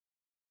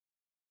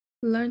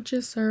Lunch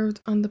is served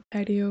on the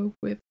patio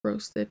with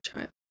roasted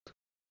child.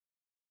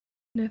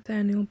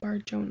 Nathaniel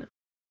Bar-Jonah.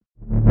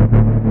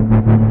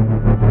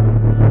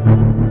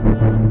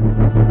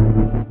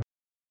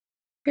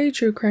 Hey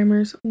true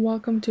crimers,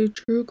 welcome to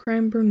True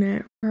Crime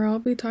Brunette, where I'll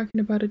be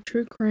talking about a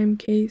true crime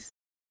case.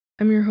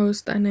 I'm your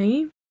host,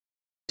 Anai.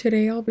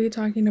 Today I'll be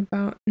talking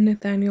about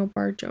Nathaniel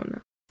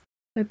Bar-Jonah.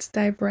 Let's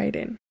dive right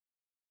in.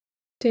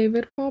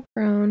 David Paul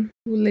Brown,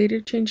 who later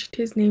changed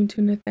his name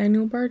to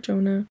Nathaniel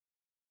Bar-Jonah,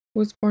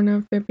 was born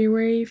on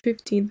February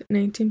 15,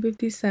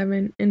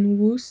 1957 in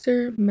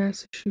Worcester,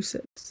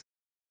 Massachusetts.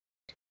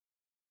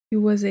 He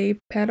was a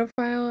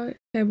pedophile,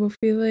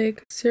 pedophilic,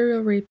 serial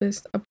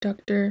rapist,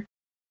 abductor,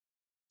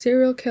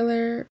 serial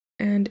killer,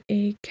 and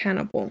a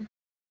cannibal.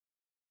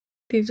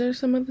 These are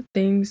some of the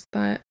things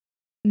that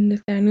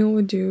Nathaniel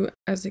would do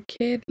as a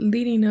kid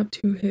leading up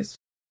to his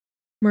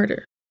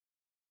murder.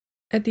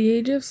 At the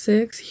age of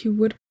 6, he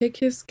would pick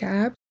his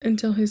scabs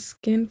until his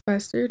skin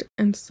festered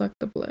and sucked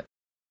the blood.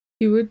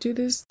 He would do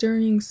this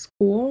during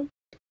school,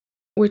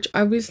 which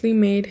obviously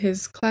made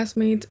his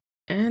classmates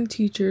and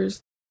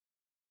teachers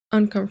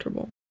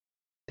uncomfortable.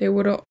 They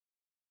would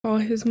call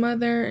his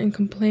mother and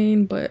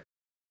complain, but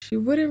she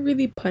wouldn't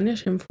really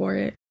punish him for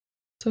it,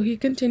 so he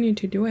continued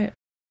to do it.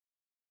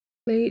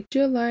 Late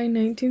July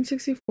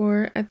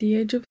 1964, at the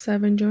age of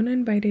 7, Jonah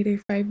invited a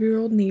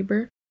 5-year-old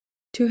neighbor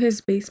to his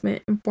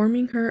basement,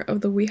 informing her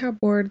of the Ouija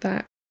board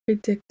that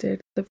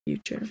predicted the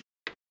future.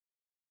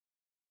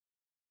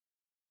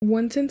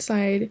 Once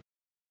inside,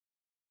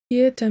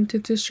 he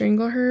attempted to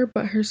strangle her,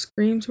 but her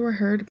screams were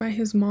heard by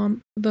his mom,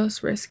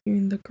 thus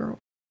rescuing the girl.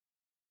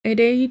 At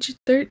age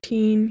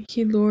 13,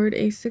 he lured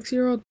a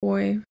 6-year-old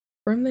boy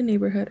from the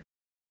neighborhood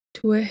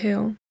to a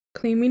hill,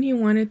 claiming he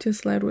wanted to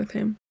sled with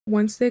him.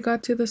 Once they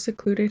got to the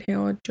secluded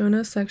hill,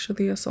 Jonah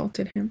sexually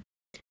assaulted him.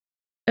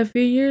 A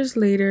few years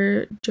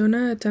later,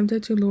 Jonah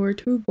attempted to lure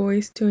 2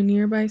 boys to a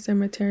nearby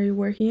cemetery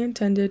where he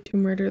intended to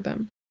murder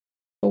them,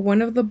 but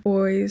one of the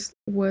boys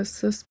was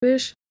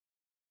suspicious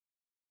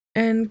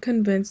and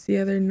convinced the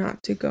other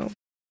not to go.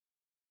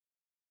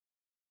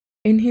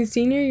 In his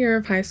senior year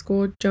of high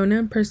school, Jonah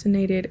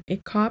impersonated a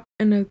cop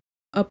and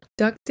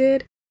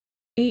abducted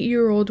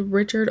 8-year-old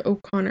Richard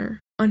O'Connor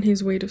on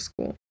his way to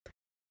school,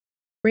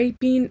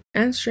 raping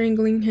and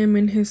strangling him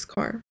in his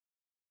car.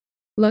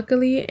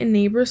 Luckily, a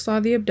neighbor saw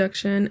the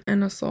abduction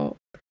and assault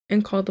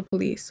and called the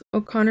police.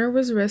 O'Connor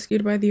was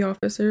rescued by the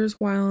officers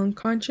while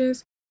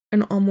unconscious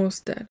and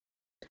almost dead.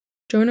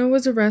 Jonah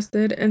was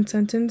arrested and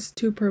sentenced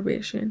to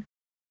probation.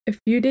 A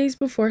few days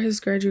before his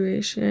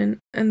graduation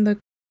and the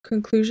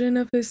conclusion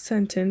of his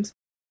sentence,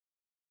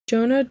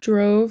 Jonah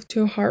drove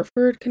to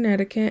Hartford,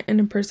 Connecticut and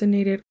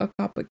impersonated a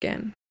cop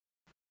again.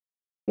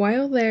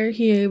 While there,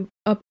 he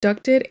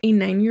abducted a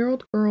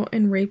 9-year-old girl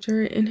and raped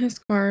her in his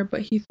car,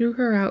 but he threw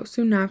her out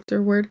soon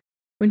afterward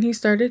when he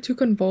started to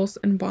convulse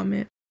and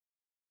vomit.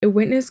 A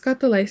witness got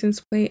the license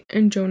plate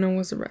and Jonah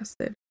was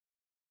arrested.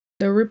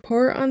 The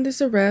report on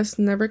this arrest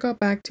never got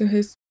back to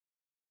his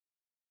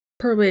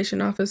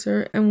probation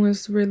officer and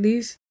was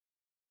released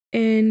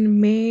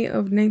in May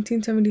of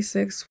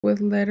 1976 with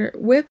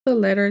the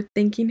letter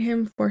thanking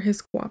him for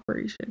his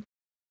cooperation.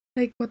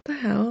 Like, what the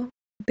hell?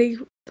 They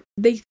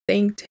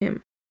thanked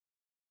him.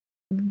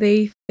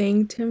 They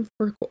thanked him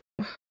for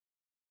oh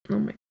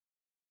my.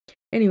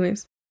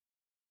 Anyways,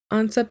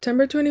 on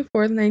September 24th,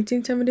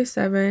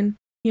 1977,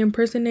 he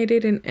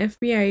impersonated an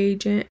FBI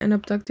agent and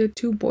abducted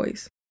 2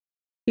 boys.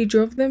 He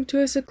drove them to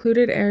a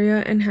secluded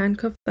area and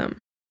handcuffed them.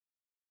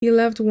 He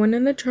left one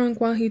in the trunk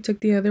while he took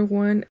the other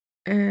one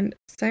and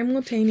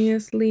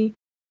simultaneously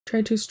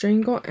tried to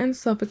strangle and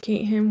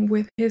suffocate him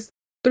with his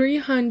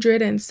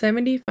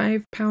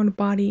 375-pound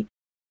body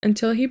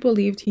until he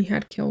believed he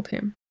had killed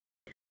him.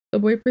 The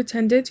boy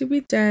pretended to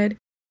be dead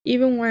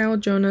even while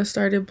Jonah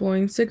started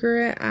blowing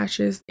cigarette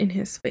ashes in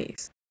his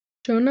face.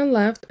 Jonah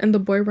left and the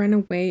boy ran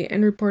away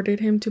and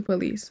reported him to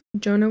police.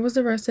 Jonah was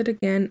arrested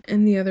again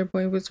and the other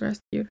boy was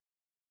rescued.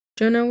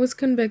 Jonah was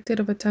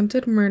convicted of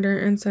attempted murder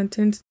and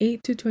sentenced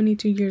 8 to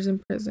 22 years in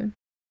prison.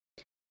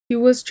 He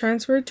was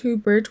transferred to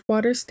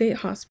Bridgewater State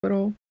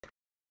Hospital,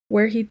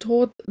 where he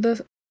told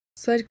the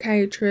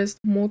psychiatrist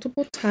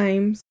multiple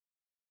times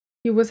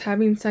he was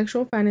having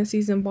sexual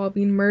fantasies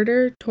involving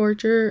murder,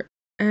 torture,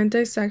 and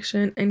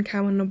dissection and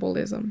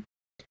cannibalism.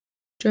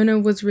 Jonah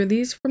was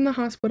released from the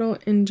hospital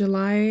in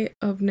July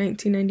of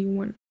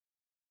 1991.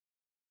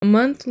 A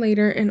month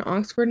later, in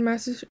Oxford,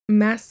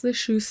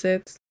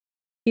 Massachusetts,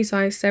 he saw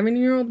a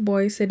 7-year-old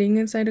boy sitting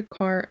inside a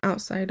car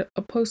outside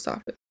a post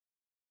office.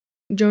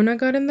 Jonah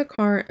got in the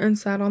car and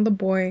sat on the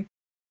boy,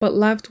 but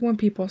left when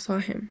people saw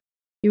him.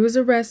 He was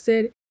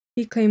arrested.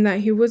 He claimed that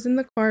he was in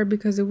the car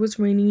because it was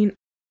raining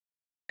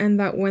and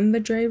that when the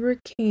driver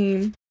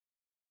came,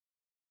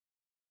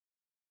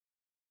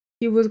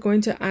 he was going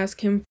to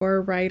ask him for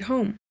a ride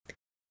home.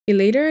 He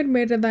later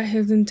admitted that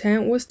his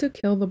intent was to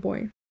kill the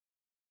boy.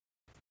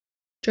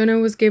 Jonah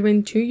was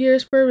given 2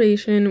 years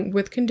probation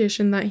with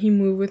condition that he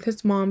move with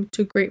his mom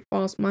to Great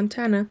Falls,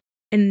 Montana,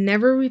 and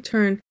never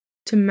return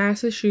to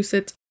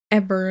Massachusetts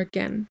ever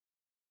again.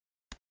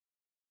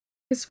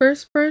 His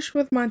first brush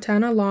with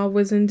Montana law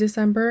was in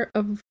December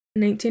of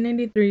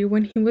 1993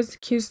 when he was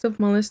accused of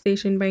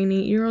molestation by an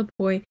 8-year-old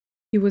boy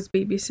he was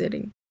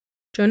babysitting.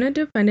 Jonah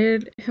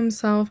defended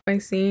himself by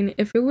saying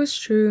if it was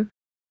true,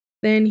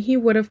 then he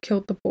would have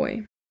killed the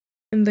boy,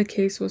 and the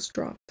case was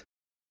dropped.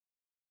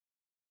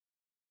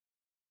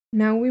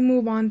 Now we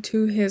move on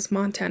to his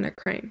Montana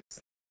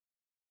crimes.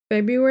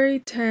 February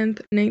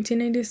 10th,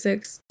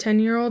 1996,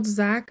 10-year-old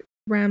Zach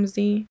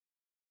Ramsey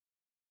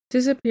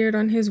disappeared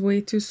on his way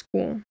to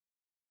school.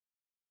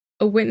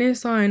 A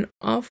witness saw an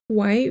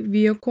off-white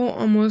vehicle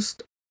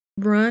almost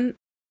run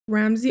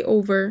Ramsey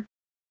over.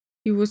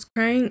 He was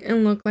crying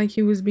and looked like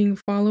he was being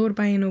followed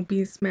by an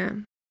obese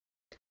man.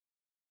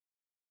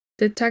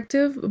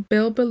 Detective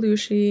Bill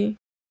Belushi,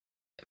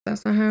 if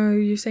that's not how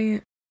you say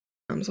it,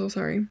 I'm so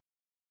sorry,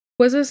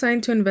 was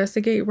assigned to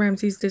investigate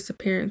Ramsey's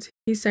disappearance.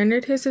 He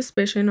centered his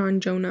suspicion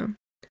on Jonah.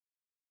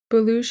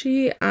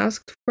 Belushi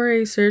asked for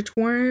a search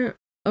warrant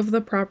of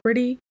the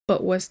property,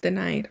 but was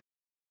denied.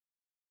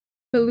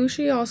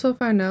 Belushi also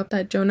found out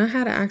that Jonah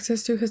had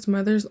access to his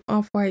mother's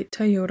off-white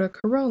Toyota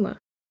Corolla.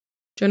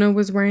 Jonah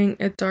was wearing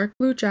a dark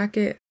blue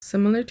jacket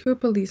similar to a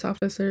police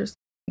officer's,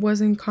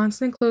 was in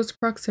constant close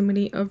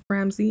proximity of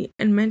Ramsey,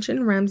 and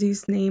mentioned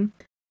Ramsey's name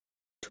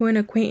to an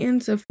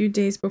acquaintance a few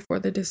days before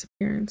the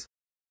disappearance.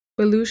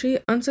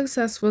 Belushi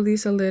unsuccessfully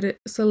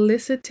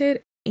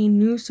solicited a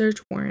new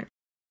search warrant.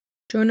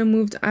 Jonah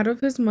moved out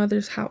of his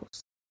mother's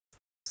house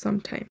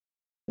sometime.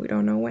 We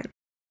don't know when.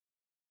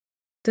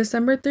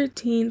 December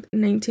 13th,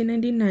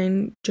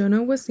 1999,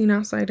 Jonah was seen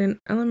outside an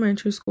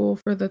elementary school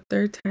for the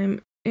third time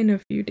in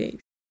a few days.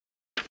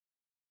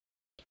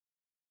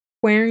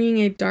 Wearing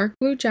a dark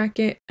blue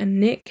jacket, a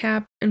knit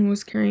cap, and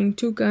was carrying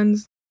two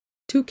cans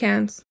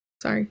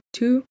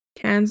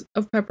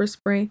of pepper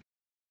spray,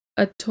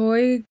 a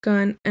toy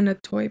gun, and a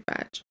toy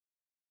badge.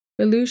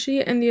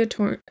 Belushi and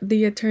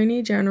the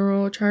Attorney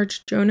General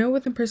charged Jonah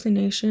with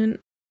impersonation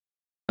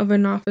of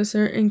an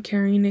officer and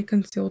carrying a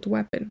concealed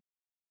weapon.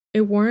 A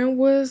warrant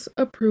was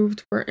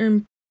approved for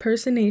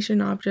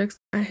impersonation objects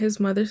at his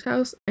mother's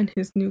house and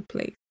his new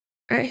place.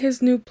 At his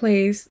new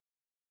place,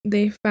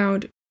 they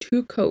found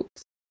 2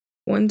 coats,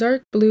 one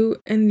dark blue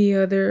and the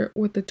other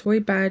with a toy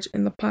badge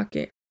in the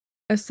pocket,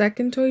 a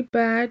second toy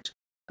badge,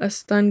 a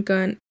stun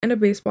gun, and a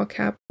baseball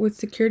cap with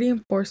security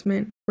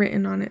enforcement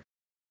written on it.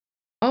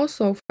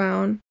 Also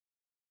found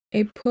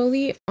a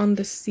pulley on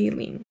the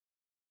ceiling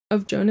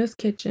of Jonah's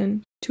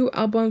kitchen, 2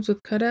 albums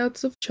with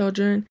cutouts of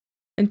children,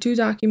 and 2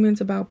 documents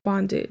about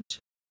bondage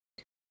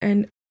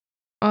and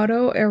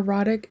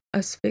autoerotic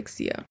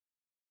asphyxia.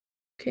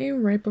 Okay,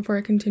 right before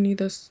I continue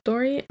the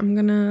story, I'm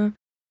gonna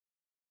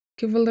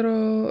give a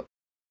little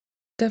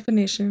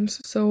definitions.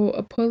 So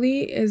a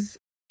pulley is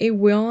a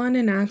wheel on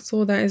an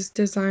axle that is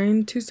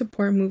designed to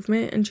support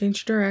movement and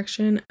change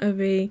direction of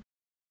a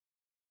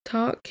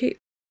taut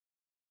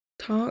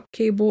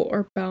cable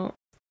or belt,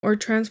 or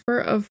transfer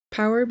of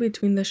power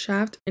between the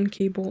shaft and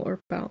cable or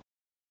belt.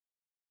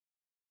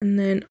 And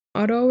then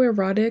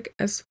autoerotic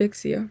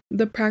asphyxia,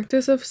 the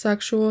practice of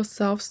sexual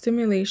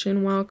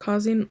self-stimulation while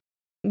causing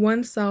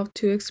oneself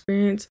to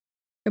experience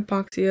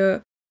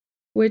hypoxia,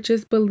 which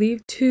is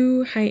believed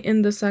to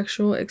heighten the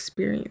sexual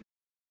experience,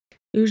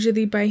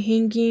 usually by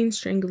hanging,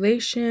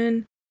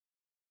 strangulation,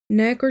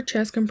 neck or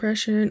chest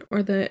compression,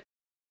 or the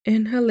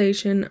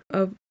inhalation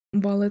of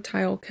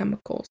volatile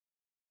chemicals.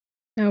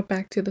 Now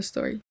back to the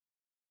story.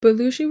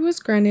 Belushi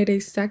was granted a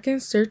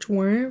second search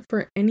warrant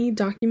for any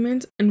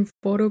documents and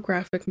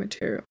photographic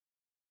material.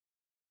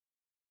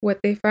 What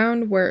they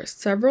found were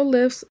several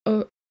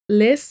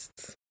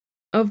lists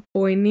of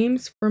boy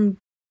names from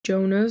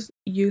Jonah's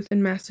youth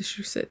in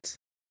Massachusetts,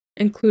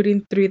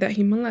 including 3 that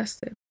he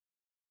molested.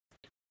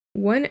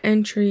 One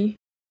entry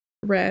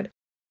read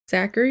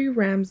Zachary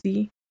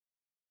Ramsey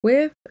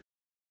with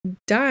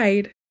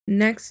died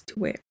next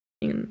to it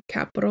in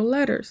capital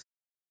letters.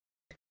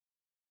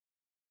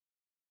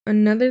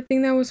 Another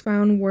thing that was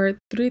found were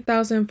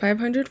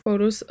 3,500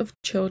 photos of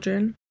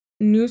children,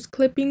 news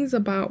clippings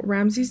about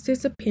Ramsey's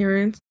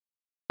disappearance,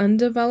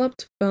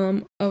 undeveloped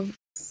film of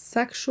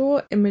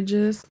sexual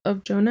images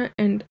of Jonah,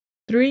 and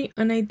 3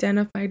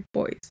 unidentified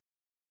boys.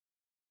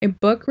 A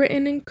book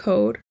written in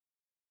code.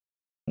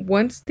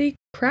 Once they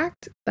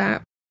cracked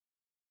that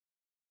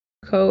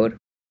code,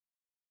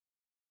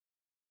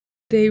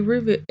 it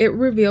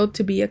revealed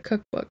to be a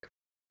cookbook.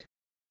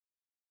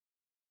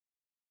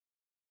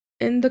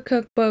 In the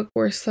cookbook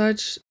were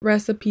such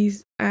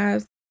recipes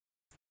as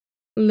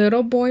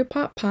little boy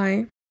pot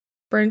pie,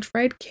 French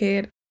fried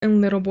kid,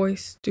 and little boy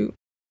stew.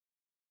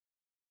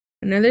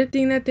 Another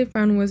thing that they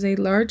found was a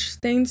large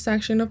stained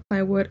section of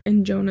plywood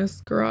in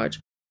Jonah's garage,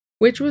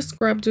 which was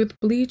scrubbed with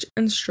bleach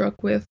and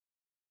struck with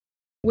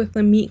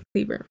a meat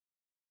cleaver.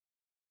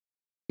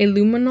 A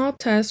luminol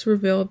test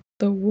revealed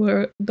the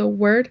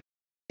word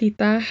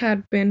tita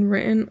had been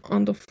written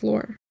on the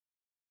floor.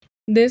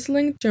 This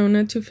linked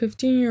Jonah to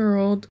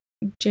 15-year-old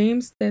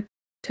James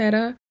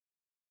Teta,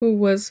 who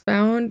was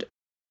found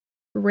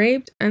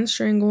raped and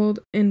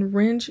strangled in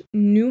Rindge,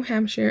 New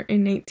Hampshire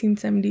in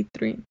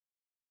 1973.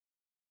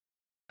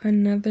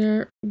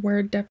 Another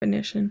word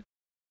definition.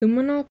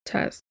 Luminol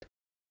test.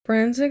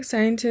 Forensic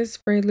scientists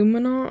spray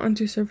luminol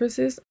onto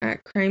surfaces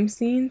at crime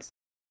scenes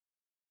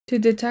to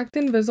detect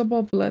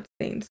invisible blood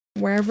stains.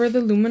 Wherever the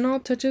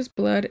luminol touches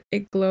blood,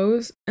 it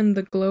glows, and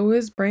the glow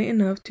is bright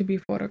enough to be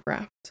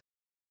photographed.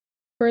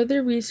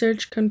 Further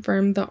research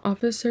confirmed the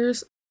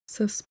officers'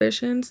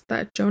 suspicions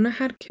that Jonah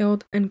had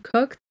killed and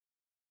cooked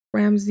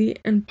Ramsey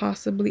and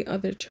possibly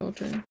other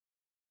children.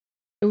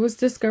 It was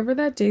discovered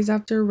that days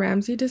after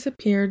Ramsey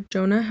disappeared,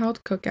 Jonah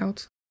held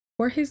cookouts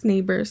for his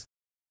neighbors.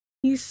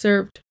 He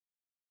served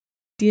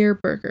deer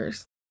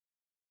burgers.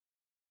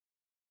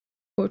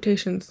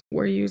 Quotations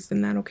were used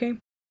in that, okay?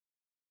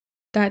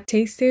 That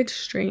tasted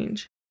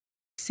strange,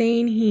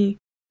 saying he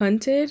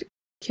hunted,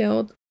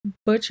 killed,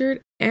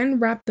 butchered, and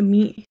wrapped the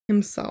meat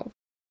himself.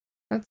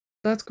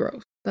 That's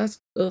gross. That's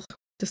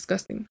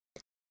disgusting.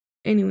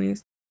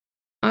 Anyways,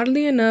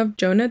 oddly enough,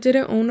 Jonah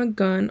didn't own a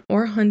gun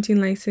or hunting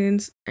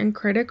license, and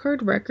credit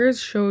card records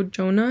showed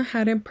Jonah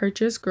hadn't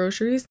purchased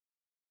groceries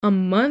a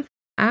month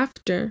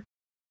after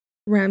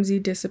Ramsey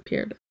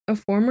disappeared. A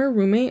former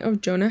roommate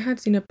of Jonah had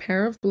seen a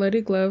pair of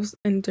bloody gloves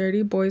and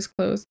dirty boys'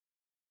 clothes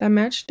that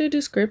matched the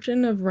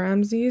description of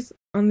Ramsey's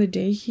on the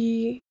day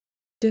he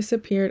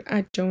disappeared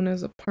at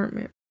Jonah's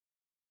apartment.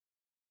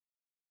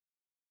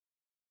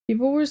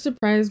 People were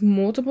surprised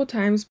multiple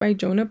times by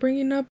Jonah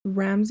bringing up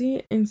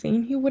Ramsey and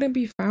saying he wouldn't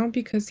be found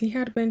because he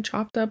had been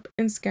chopped up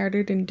and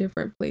scattered in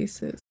different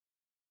places.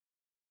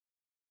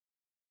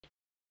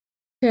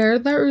 Hair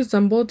that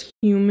resembled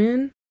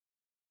human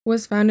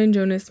was found in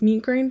Jonah's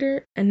meat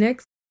grinder, an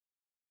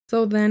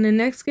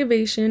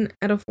excavation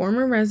at a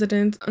former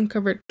residence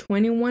uncovered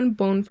 21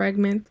 bone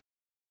fragments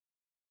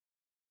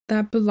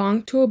that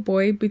belonged to a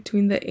boy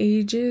between the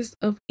ages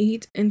of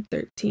 8 and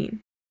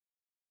 13.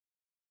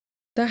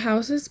 The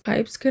house's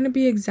pipes couldn't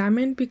be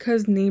examined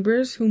because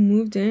neighbors who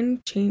moved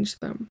in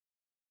changed them.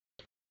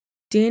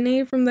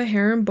 DNA from the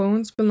hair and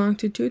bones belonged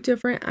to 2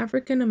 different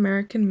African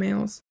American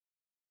males,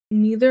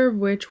 neither of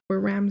which were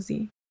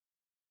Ramsey.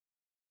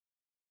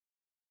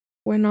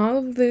 When all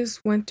of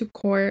this went to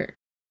court,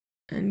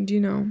 and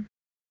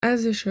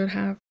as it should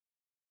have,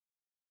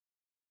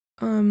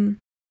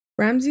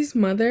 Ramsey's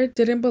mother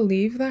didn't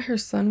believe that her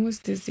son was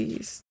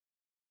deceased.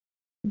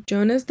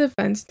 Jonah's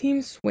defense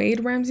team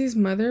swayed Ramsey's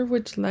mother,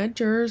 which led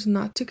jurors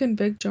not to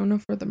convict Jonah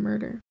for the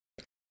murder.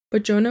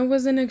 But Jonah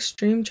was an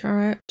extreme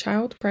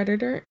child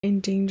predator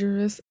and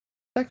dangerous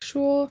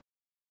sexual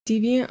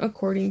deviant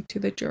according to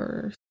the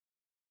jurors.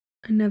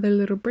 Another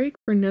little break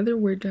for another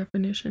word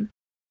definition.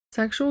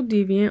 Sexual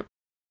deviant,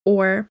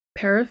 or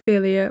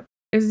paraphilia,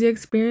 is the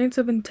experience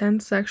of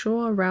intense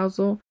sexual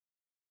arousal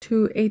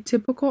to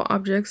atypical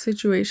objects,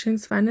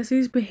 situations,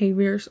 fantasies,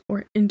 behaviors,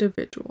 or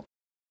individuals.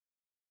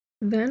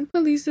 Then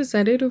police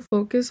decided to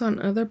focus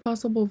on other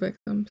possible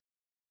victims.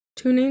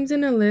 2 names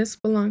in a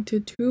list belonged to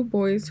 2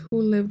 boys who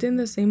lived in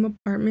the same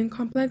apartment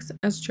complex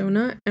as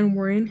Jonah and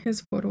were in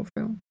his photo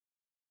film.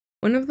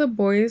 One of the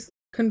boys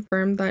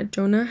confirmed that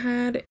Jonah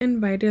had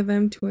invited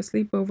them to a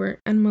sleepover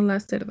and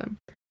molested them,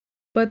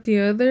 but the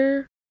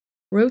other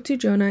wrote to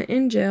Jonah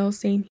in jail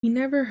saying he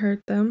never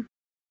hurt them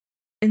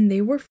and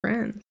they were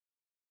friends.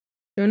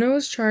 Jonah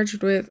was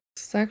charged with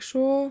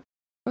sexual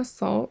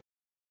assault,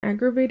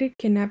 aggravated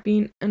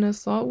kidnapping, and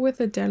assault with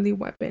a deadly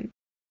weapon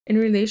in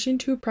relation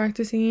to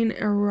practicing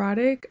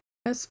erotic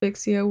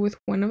asphyxia with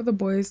one of the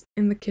boys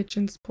in the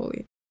kitchen's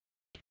pulley.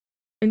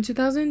 In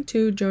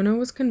 2002, Jonah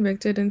was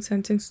convicted and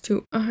sentenced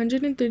to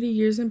 130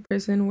 years in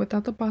prison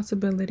without the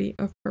possibility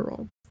of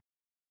parole.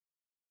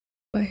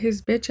 But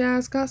his bitch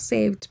ass got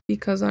saved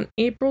because on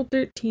April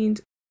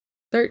 13th,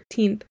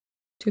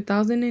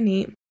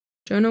 2008,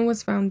 Jonah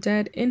was found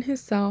dead in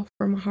his cell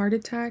from a heart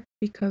attack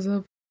because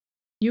of,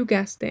 you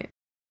guessed it,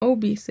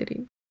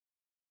 obesity.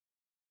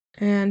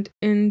 And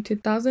in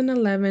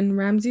 2011,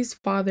 Ramsey's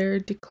father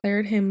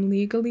declared him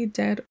legally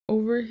dead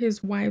over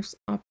his wife's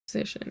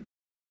opposition.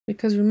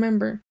 Because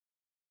remember,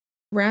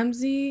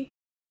 Ramsey's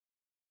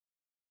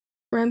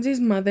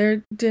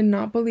mother did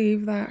not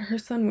believe that her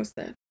son was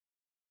dead.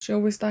 She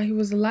always thought he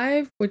was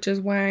alive, which is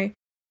why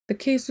the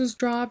case was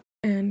dropped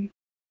and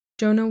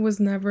Jonah was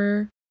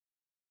never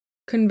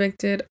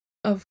convicted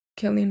of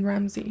killing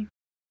Ramsey.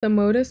 The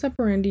modus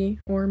operandi,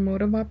 or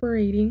mode of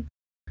operating,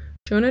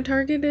 Jonah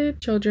targeted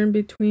children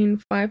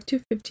between 5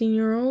 to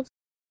 15-year-olds.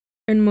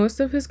 In most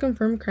of his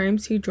confirmed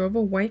crimes, he drove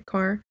a white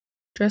car,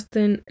 dressed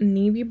in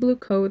navy blue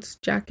coats,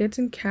 jackets,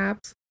 and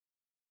caps,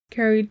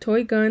 carried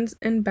toy guns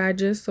and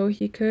badges so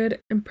he could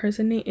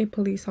impersonate a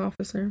police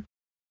officer.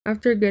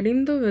 After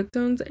getting the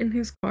victims in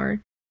his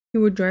car, he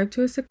would drive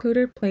to a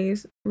secluded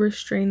place,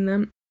 restrain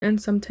them,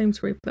 and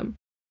sometimes rape them.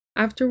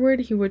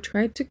 Afterward, he would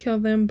try to kill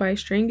them by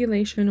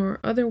strangulation or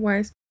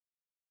otherwise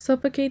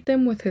suffocate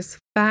them with his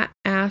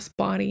fat-ass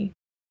body.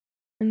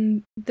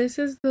 And this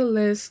is the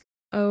list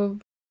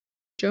of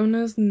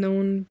Jonah's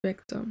known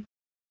victims.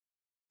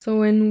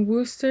 So in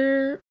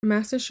Worcester,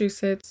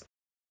 Massachusetts,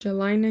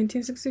 July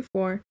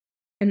 1964,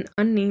 an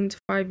unnamed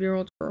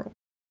 5-year-old girl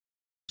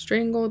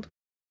strangled,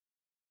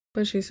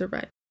 but she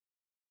survived.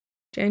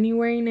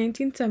 January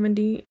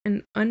 1970,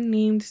 an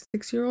unnamed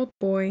 6-year-old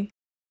boy,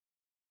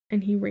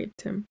 and he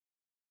raped him.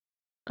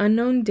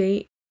 Unknown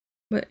date,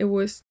 but it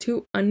was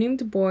 2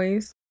 unnamed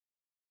boys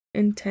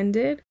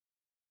intended,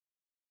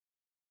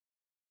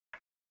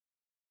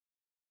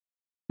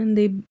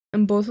 and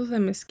both of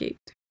them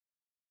escaped.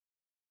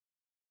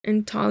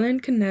 In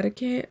Tolland,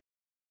 Connecticut,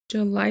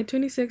 July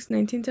 26,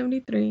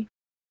 1973,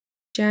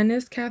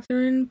 Janice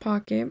Catherine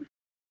Pocket,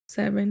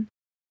 7,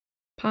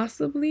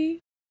 possibly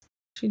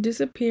she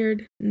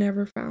disappeared,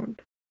 never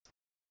found.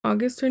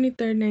 August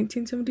 23,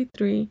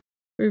 1973,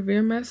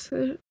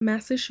 Revere,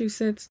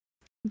 Massachusetts,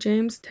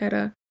 James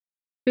Tetta,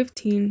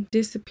 15,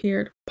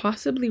 disappeared,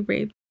 possibly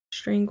raped,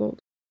 strangled.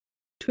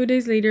 2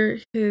 days later,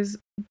 his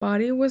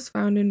body was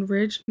found in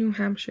Ridge, New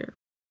Hampshire.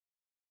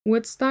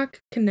 Woodstock,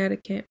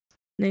 Connecticut,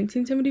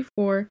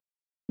 1974,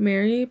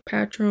 Mary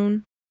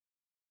Patrone,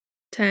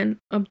 10,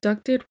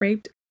 abducted,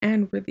 raped,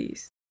 and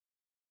released.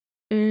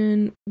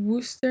 In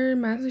Worcester,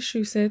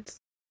 Massachusetts,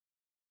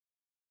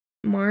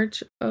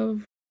 March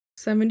of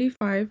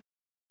 75,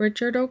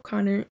 Richard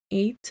O'Connor,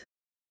 8,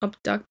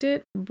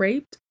 abducted,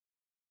 raped,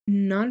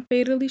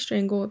 non-fatally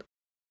strangled,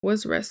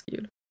 was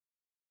rescued.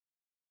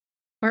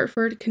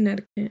 Hartford,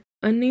 Connecticut,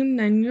 unnamed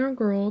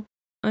 9-year-old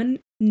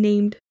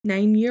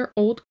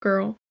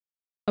girl,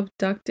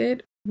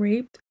 abducted,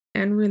 raped,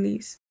 and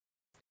released.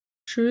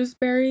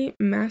 Shrewsbury,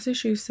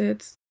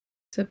 Massachusetts,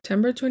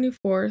 September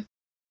 24th,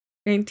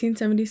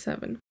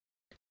 1977.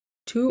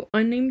 2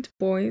 unnamed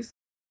boys,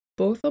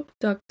 both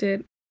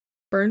abducted,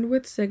 burned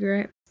with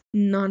cigarette,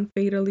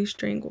 non-fatally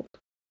strangled.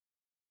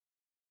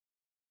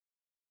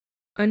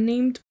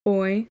 Unnamed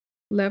boy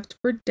left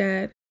for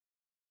dead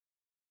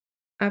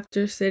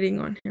after sitting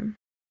on him.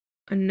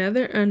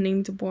 Another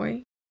unnamed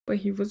boy, but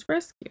he was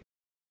rescued.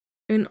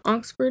 In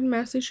Oxford,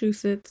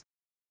 Massachusetts,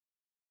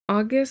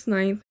 August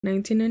 9th,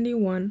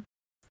 1991,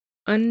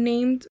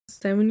 unnamed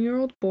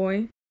 7-year-old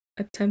boy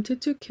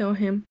attempted to kill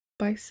him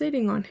by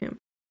sitting on him.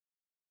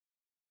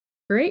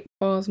 Great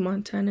Falls,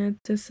 Montana,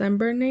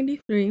 December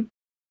 93,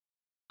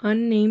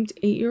 unnamed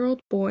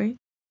 8-year-old boy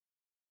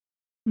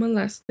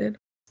molested.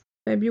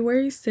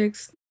 February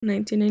 6,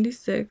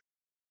 1996,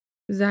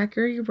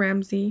 Zachary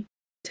Ramsey,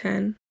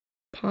 10,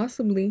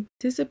 possibly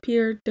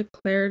disappeared,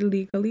 declared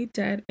legally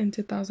dead in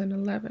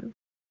 2011.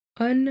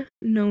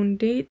 Unknown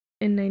date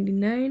in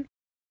 99,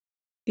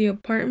 the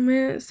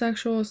apartment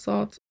sexual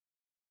assaults,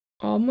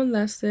 all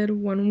molested.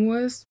 One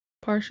was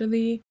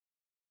partially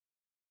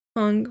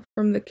hung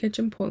from the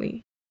kitchen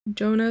pulley.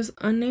 Jonah's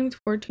unnamed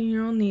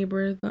 14-year-old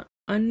neighbor, the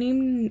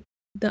unnamed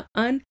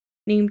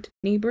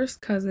neighbor's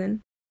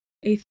cousin,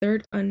 a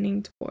third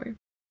unnamed boy.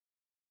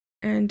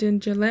 And in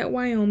Gillette,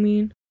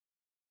 Wyoming,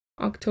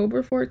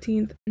 October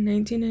 14th,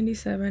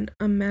 1997,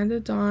 Amanda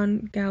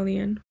Dawn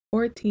Gallion,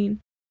 14,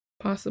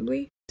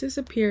 possibly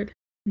disappeared,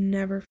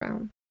 never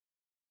found.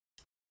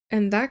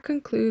 And that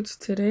concludes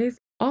today's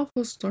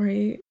awful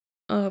story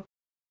of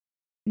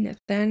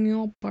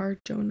Nathaniel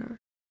Bar-Jonah.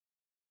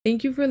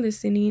 Thank you for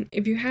listening.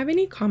 If you have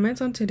any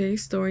comments on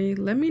today's story,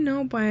 let me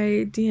know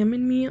by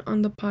DMing me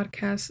on the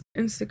podcast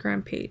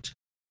Instagram page,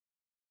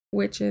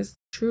 which is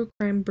True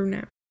Crime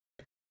Brunette,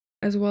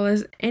 as well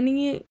as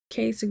any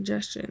case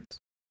suggestions.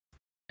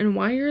 And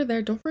while you're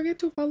there, don't forget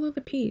to follow the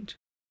page,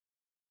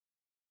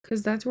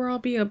 because that's where I'll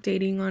be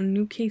updating on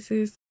new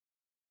cases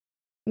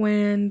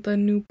when the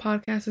new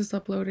podcast is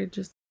uploaded.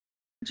 Just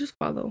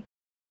follow.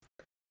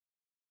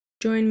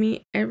 Join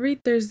me every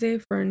Thursday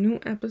for a new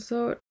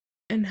episode,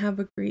 and have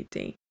a great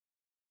day.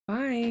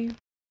 Bye.